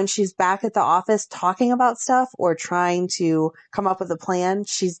 Yes. But when she's back at the office talking about stuff or trying to come up with a plan,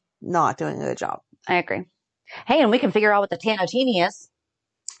 she's not doing a good job. I agree. Hey, and we can figure out what the Tannotini is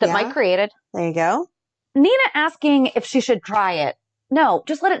that Mike created. There you go. Nina asking if she should try it. No,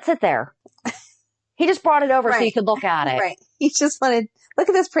 just let it sit there. He just brought it over so you could look at it. Right. He just wanted, look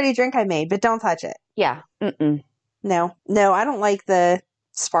at this pretty drink I made, but don't touch it. Yeah. No, I don't like the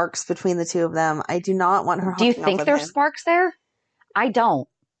sparks between the two of them. I do not want her. Do you think there's sparks there? I don't.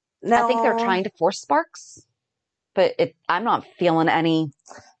 No. I think they're trying to force sparks, but I'm not feeling any.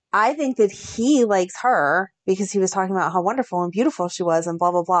 I think that he likes her because he was talking about how wonderful and beautiful she was and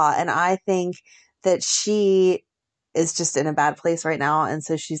blah, blah, blah. And I think that she is just in a bad place right now. And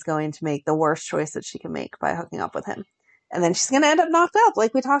so she's going to make the worst choice that she can make by hooking up with him. And then she's going to end up knocked up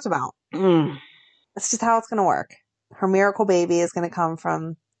like we talked about. That's just how it's going to work. her miracle baby is going to come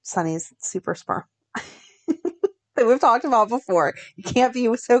from Sunny's super sperm that we've talked about before. You can't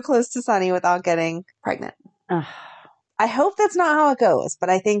be so close to Sunny without getting pregnant. Ugh. I hope that's not how it goes, but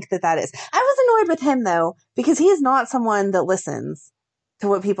I think that is. I was annoyed with him though, because he is not someone that listens to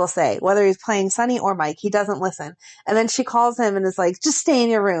what people say, whether he's playing Sunny or Mike. He doesn't listen. And then she calls him and is like, just stay in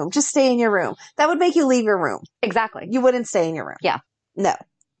your room. Just stay in your room. That would make you leave your room. Exactly. You wouldn't stay in your room. Yeah. No.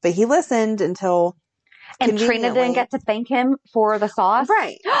 But he listened until. And Trina didn't get to thank him for the sauce.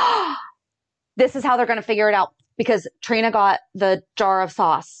 Right. This is how they're going to figure it out, because Trina got the jar of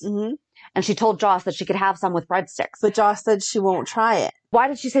sauce. Mm-hmm. And she told Joss that she could have some with breadsticks. But Joss said she won't try it. Why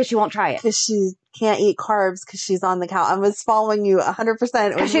did she say she won't try it? Because she can't eat carbs because she's on the couch. I was following you 100%.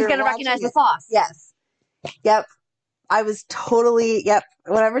 Because she's going to recognize the sauce. Yes. Yep. I was totally, yep.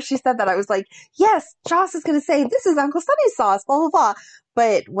 Whenever she said that, I was like, yes, Joss is going to say, this is Uncle Sunny's sauce, blah, blah, blah.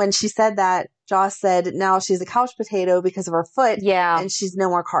 But when she said that, Joss said now she's a couch potato because of her foot. Yeah. And she's no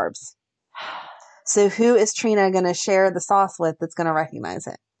more carbs. So who is Trina going to share the sauce with that's going to recognize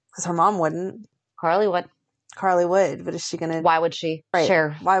it? Because her mom wouldn't. Carly would. Carly would, but is she going to? Why would she Right.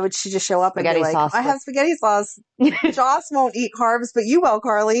 share? Why would she just show up Spaghetti and be like, sauce I have spaghetti sauce. Joss won't eat carbs, but you will,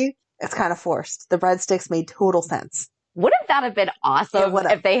 Carly. It's kind of forced. The breadsticks made total sense. Wouldn't that have been awesome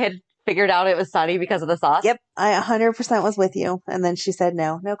if they had figured out it was Sunny because of the sauce? Yep. I 100% was with you. And then she said,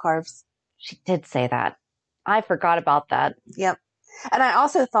 no carbs. She did say that. I forgot about that. Yep. And I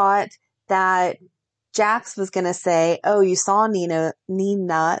also thought that Jax was going to say, oh, you saw Nina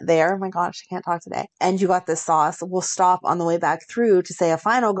there. Oh my gosh, I can't talk today. And you got this sauce. We'll stop on the way back through to say a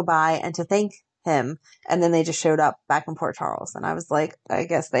final goodbye and to thank him. And then they just showed up back in Port Charles. And I was like, I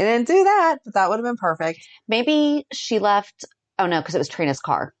guess they didn't do that, but that would have been perfect. Maybe she left. Oh no, because it was Trina's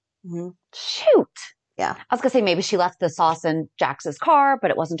car. Mm-hmm. Shoot. Yeah. I was going to say maybe she left the sauce in Jax's car,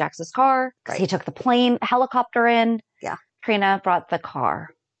 but it wasn't Jax's car. Right. He took the helicopter in. Yeah. Trina brought the car.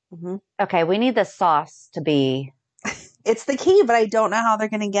 Mm-hmm. Okay, we need the sauce to be. It's the key, but I don't know how they're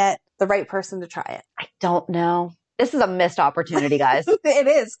going to get the right person to try it. I don't know. This is a missed opportunity, guys. It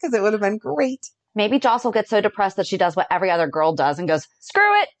is, because it would have been great. Maybe Joss will get so depressed that she does what every other girl does and goes,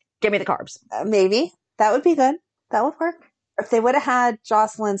 screw it, give me the carbs. Maybe. That would be good. That would work. If they would have had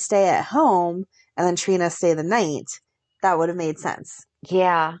Jocelyn stay at home and then Trina stay the night, that would have made sense.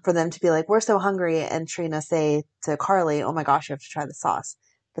 Yeah. For them to be like, we're so hungry, and Trina say to Carly, oh my gosh, you have to try the sauce.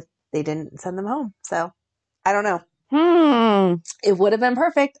 But they didn't send them home. So I don't know. It would have been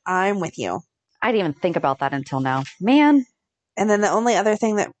perfect. I'm with you. I didn't even think about that until now. Man. And then the only other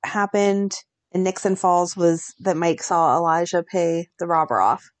thing that happened in Nixon Falls was that Mike saw Elijah pay the robber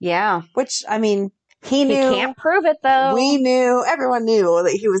off. Yeah. Which, I mean, he knew. He can't prove it, though. We knew. Everyone knew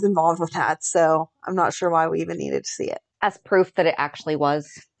that he was involved with that. So I'm not sure why we even needed to see it. As proof that it actually was.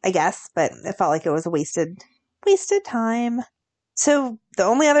 I guess. But it felt like it was a wasted time. So the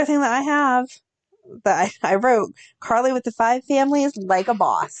only other thing that I have that I wrote, Carly with the 5 families like a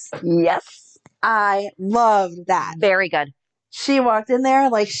boss. Yes. I loved that. Very good. She walked in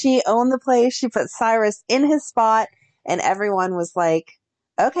there like she owned the place. She put Cyrus in his spot, and everyone was like,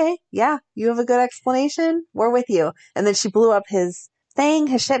 okay, yeah, you have a good explanation. We're with you. And then she blew up his thing,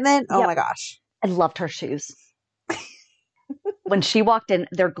 his shipment. Oh my gosh. I loved her shoes. When she walked in,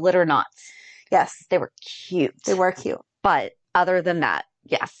 they're glitter knots. Yes. They were cute. They were cute. But other than that,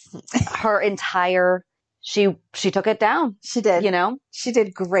 yes. Her entire, she took it down. She did. You know? She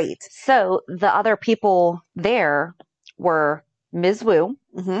did great. So the other people there were Ms. Wu,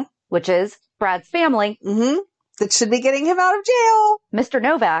 which is Brad's family. That should be getting him out of jail. Mr.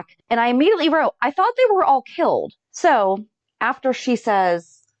 Novak. And I immediately wrote, I thought they were all killed. So after she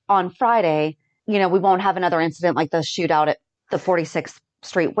says on Friday, you know, we won't have another incident like the shootout at the 46th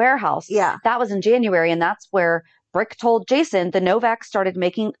Street warehouse. Yeah. That was in January. And that's where Brick told Jason the Novaks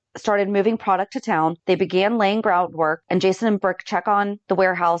started moving product to town. They began laying groundwork, and Jason and Brick check on the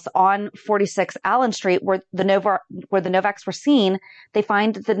warehouse on 46 Allen Street where the Novaks were seen. They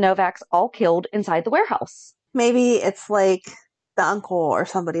find the Novaks all killed inside the warehouse. Maybe it's like the uncle or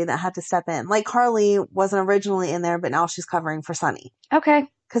somebody that had to step in. Like Carly wasn't originally in there, but now she's covering for Sunny. Okay.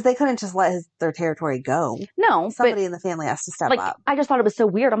 Because they couldn't just let their territory go. No. Somebody in the family has to step up. I just thought it was so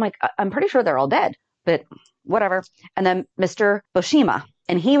weird. I'm like, I'm pretty sure they're all dead, but whatever. And then Mr. Boshima,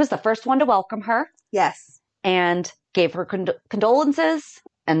 and he was the first one to welcome her. Yes. And gave her condolences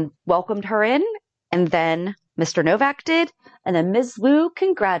and welcomed her in. And then Mr. Novak did. And then Ms. Wu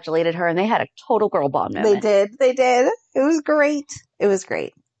congratulated her, and they had a total girl bomb moment. They did. It was great. It was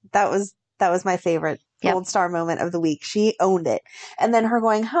great. That was my favorite gold star moment of the week. She owned it. And then her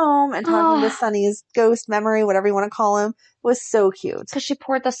going home and talking to Sunny's ghost memory, whatever you want to call him, was so cute. Because she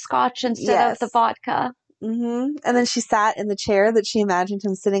poured the scotch instead of the vodka. And then she sat in the chair that she imagined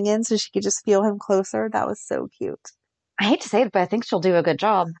him sitting in so she could just feel him closer. That was so cute. I hate to say it, but I think she'll do a good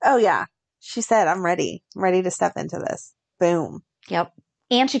job. Oh, yeah. She said, I'm ready. I'm ready to step into this. Boom. Yep.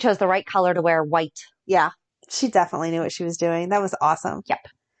 And she chose the right color to wear, white. Yeah. She definitely knew what she was doing. That was awesome. Yep.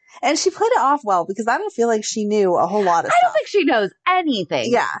 And she played it off well because I don't feel like she knew a whole lot of stuff. I don't think she knows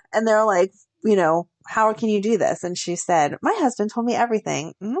anything. Yeah. And they're like, you know, how can you do this? And she said, my husband told me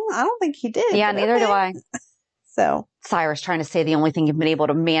everything. No, I don't think he did. Yeah, neither do I. So. Cyrus trying to say the only thing you've been able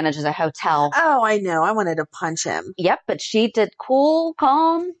to manage is a hotel. Oh, I know. I wanted to punch him. Yep, but she did cool,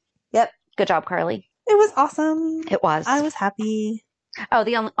 calm. Yep. Good job, Carly. It was awesome. It was. I was happy. Oh,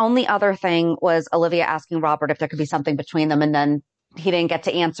 the only other thing was Olivia asking Robert if there could be something between them, and then he didn't get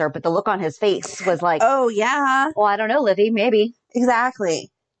to answer, but the look on his face was like, oh, yeah. Well, I don't know, Livy, maybe.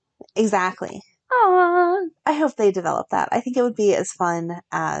 Exactly. Aww. I hope they develop that. I think it would be as fun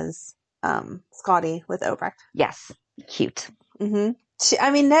as Scotty with Obrecht. Yes. Cute. Ned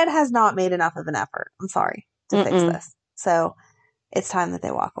has not made enough of an effort. I'm sorry to fix this. So it's time that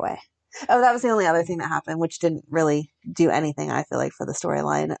they walk away. Oh, that was the only other thing that happened, which didn't really do anything, I feel like, for the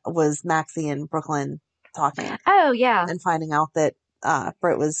storyline, was Maxie and Brooklyn talking. Oh, yeah. And finding out that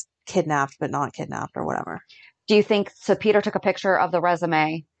Britt was kidnapped, but not kidnapped or whatever. Do you think, so Peter took a picture of the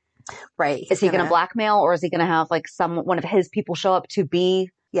resume. Right. Is he going to blackmail, or is he going to have like one of his people show up to be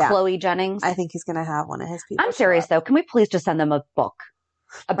Chloe Jennings? I think he's going to have one of his people. I'm serious though. Can we please just send them a book,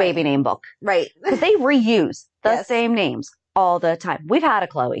 a baby name book? Right. Because they reuse the same names all the time. We've had a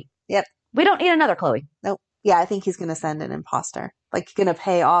Chloe. Yep. We don't need another Chloe. Nope. Yeah, I think he's going to send an imposter. Like, he's going to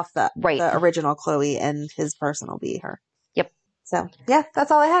pay off the original Chloe, and his person will be her. Yep. So, yeah,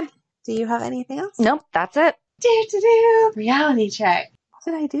 that's all I had. Do you have anything else? Nope, that's it. Reality check.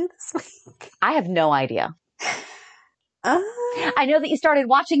 What did I do this week? I have no idea. I know that you started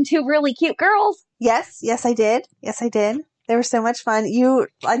watching Two Really Cute Girls. Yes, I did. They were so much fun.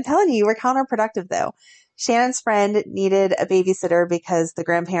 I'm telling you, you were counterproductive though. Shannon's friend needed a babysitter because the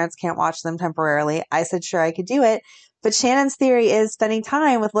grandparents can't watch them temporarily. I said, sure, I could do it. But Shannon's theory is spending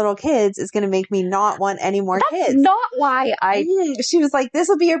time with little kids is going to make me not want any more kids. That's not why She was like, this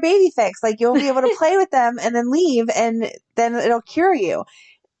will be your baby fix. Like, you'll be able to play with them and then leave, and then it'll cure you.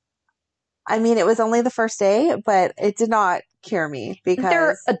 I mean, it was only the first day, but it did not cure me because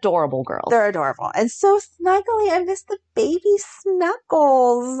they're adorable girls. They're adorable and so snuggly. I miss the baby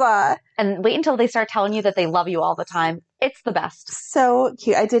snuggles. And wait until they start telling you that they love you all the time. It's the best. So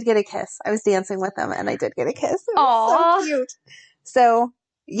cute. I did get a kiss. I was dancing with them and I did get a kiss. It was so cute. So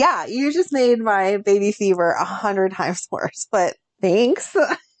yeah, you just made my baby fever 100 times worse, but thanks.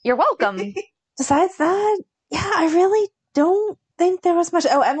 You're welcome. Besides that, yeah, I really don't think there was much.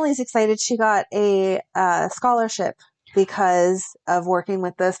 Oh, Emily's excited. She got a scholarship because of working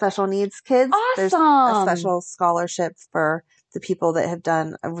with the special needs kids. Awesome. There's a special scholarship for the people that have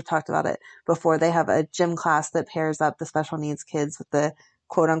done, we've talked about it before, they have a gym class that pairs up the special needs kids with the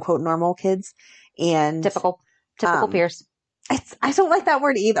quote unquote normal kids. And typical peers. I don't like that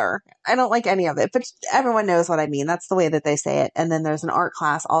word either. I don't like any of it, but everyone knows what I mean. That's the way that they say it. And then there's an art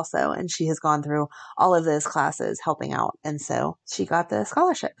class also, and she has gone through all of those classes helping out. And so she got the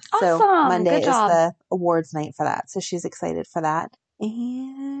scholarship. Awesome. So Monday is the awards night for that. So she's excited for that.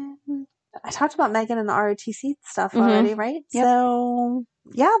 And I talked about Megan and the ROTC stuff already, right? Yep. So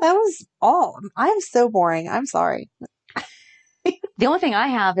yeah, that was all. I'm so boring. I'm sorry. The only thing I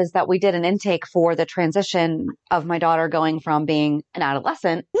have is that we did an intake for the transition of my daughter going from being an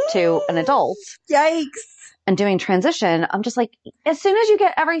adolescent to an adult. Yikes. And doing transition. I'm just like, as soon as you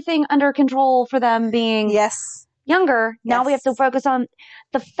get everything under control for them being younger, now we have to focus on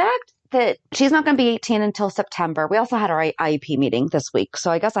the fact that she's not going to be 18 until September. We also had our IEP meeting this week. So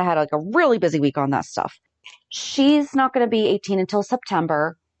I guess I had like a really busy week on that stuff. She's not going to be 18 until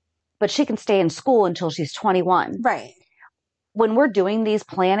September, but she can stay in school until she's 21. Right. When we're doing these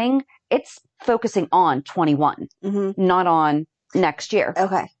planning, it's focusing on 21, not on next year.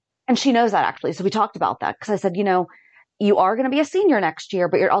 Okay. And she knows that actually. So we talked about that because I said, you know, you are going to be a senior next year,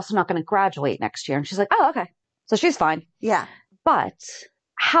 but you're also not going to graduate next year. And she's like, oh, okay. So she's fine. Yeah. But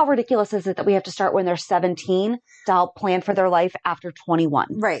how ridiculous is it that we have to start when they're 17 to help plan for their life after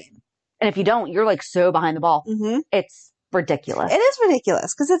 21? Right. And if you don't, you're like so behind the ball. It's ridiculous. It is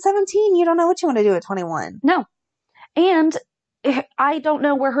ridiculous because at 17, you don't know what you want to do at 21. No. And I don't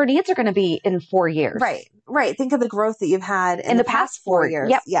know where her needs are going to be in 4 years. Right. Right. Think of the growth that you've had in the past 4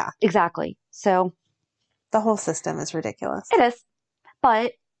 years. Yep. Yeah. Exactly. So the whole system is ridiculous. It is.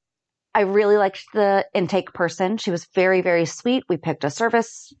 But I really liked the intake person. She was very, very sweet. We picked a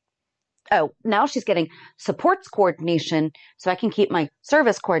service. Oh, now she's getting supports coordination so I can keep my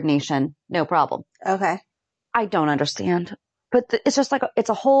service coordination. No problem. Okay. I don't understand. But it's just like, it's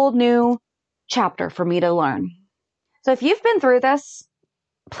a whole new chapter for me to learn. So if you've been through this,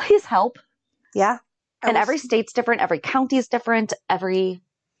 please help. Yeah. And every state's different. Every county's different.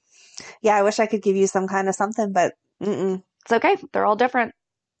 Yeah, I wish I could give you some kind of something, but it's okay. They're all different.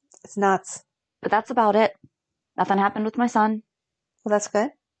 It's nuts. But that's about it. Nothing happened with my son. Well, that's good.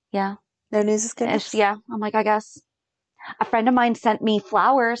 Yeah. No news is good. Yeah. I'm like, I guess. A friend of mine sent me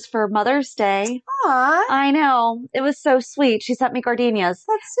flowers for Mother's Day. Aw. I know. It was so sweet. She sent me gardenias.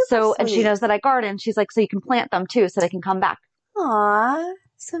 That's super sweet. And she knows that I garden. She's like, so you can plant them too so they can come back. Aw.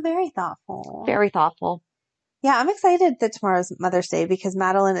 So very thoughtful. Very thoughtful. Yeah, I'm excited that tomorrow's Mother's Day because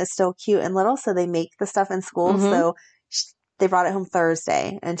Madeline is still cute and little, so they make the stuff in school. Mm-hmm. So they brought it home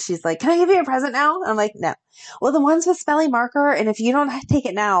Thursday, and she's like, "Can I give you a present now?" I'm like, "No." Well, the ones with spelling marker, and if you don't take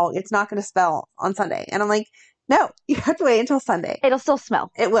it now, it's not going to spell on Sunday. And I'm like, "No, you have to wait until Sunday. It'll still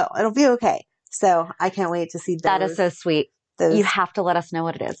smell. It will. It'll be okay." So I can't wait to see those. That is so sweet. You have to let us know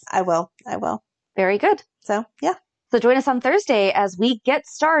what it is. I will. Very good. So, yeah. So join us on Thursday as we get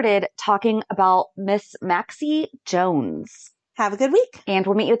started talking about Miss Maxie Jones. Have a good week. And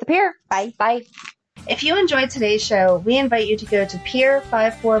we'll meet you at the pier. Bye. Bye. If you enjoyed today's show, we invite you to go to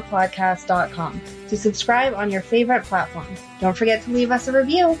pier54podcast.com to subscribe on your favorite platform. Don't forget to leave us a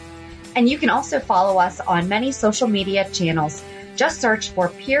review. And you can also follow us on many social media channels. Just search for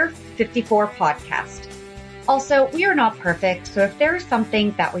Pier 54 Podcast. Also, we are not perfect, so if there is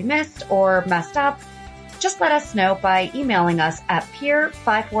something that we missed or messed up, just let us know by emailing us at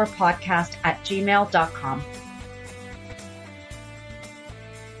pier54podcast@gmail.com.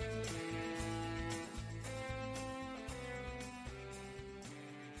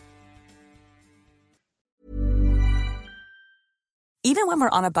 Even when we're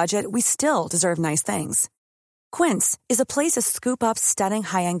on a budget, we still deserve nice things. Quince is a place to scoop up stunning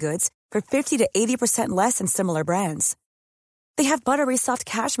high-end goods for 50 to 80% less than similar brands. They have buttery soft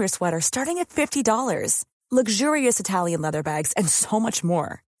cashmere sweaters starting at $50, luxurious Italian leather bags, and so much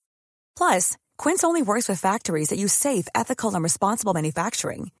more. Plus, Quince only works with factories that use safe, ethical, and responsible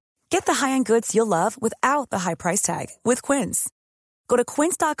manufacturing. Get the high-end goods you'll love without the high price tag with Quince. Go to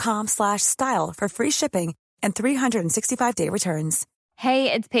quince.com/style for free shipping and 365-day returns.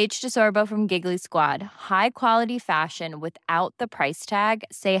 Hey, it's Paige DeSorbo from Giggly Squad. High quality fashion without the price tag.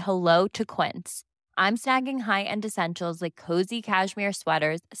 Say hello to Quince. I'm snagging high-end essentials like cozy cashmere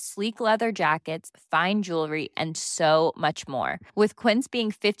sweaters, sleek leather jackets, fine jewelry, and so much more. With Quince being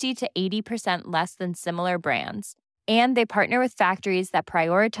 50 to 80% less than similar brands. And they partner with factories that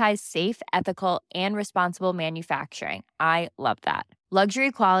prioritize safe, ethical, and responsible manufacturing. I love that.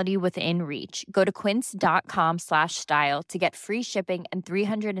 Luxury quality within reach. Go to quince.com/style to get free shipping and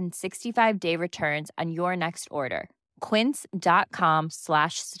 365-day returns on your next order.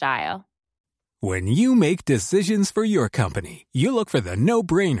 Quince.com/style. When you make decisions for your company, you look for the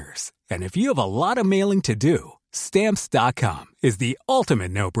no-brainers. And if you have a lot of mailing to do, Stamps.com is the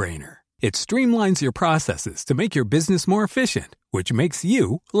ultimate no-brainer. It streamlines your processes to make your business more efficient, which makes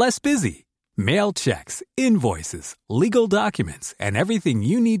you less busy. Mail checks, invoices, legal documents, and everything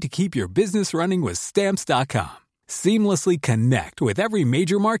you need to keep your business running with Stamps.com. Seamlessly connect with every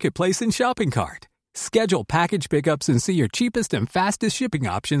major marketplace and shopping cart. Schedule package pickups and see your cheapest and fastest shipping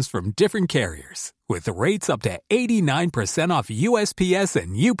options from different carriers. With rates up to 89% off USPS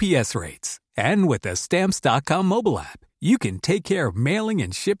and UPS rates. And with the Stamps.com mobile app, you can take care of mailing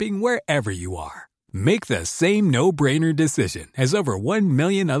and shipping wherever you are. Make the same no-brainer decision as over 1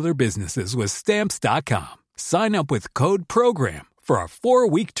 million other businesses with Stamps.com. Sign up with code PROGRAM for a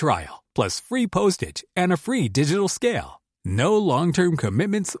 4-week trial, plus free postage and a free digital scale. No long-term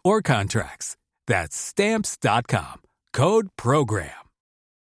commitments or contracts. That's Stamps.com. Code PROGRAM.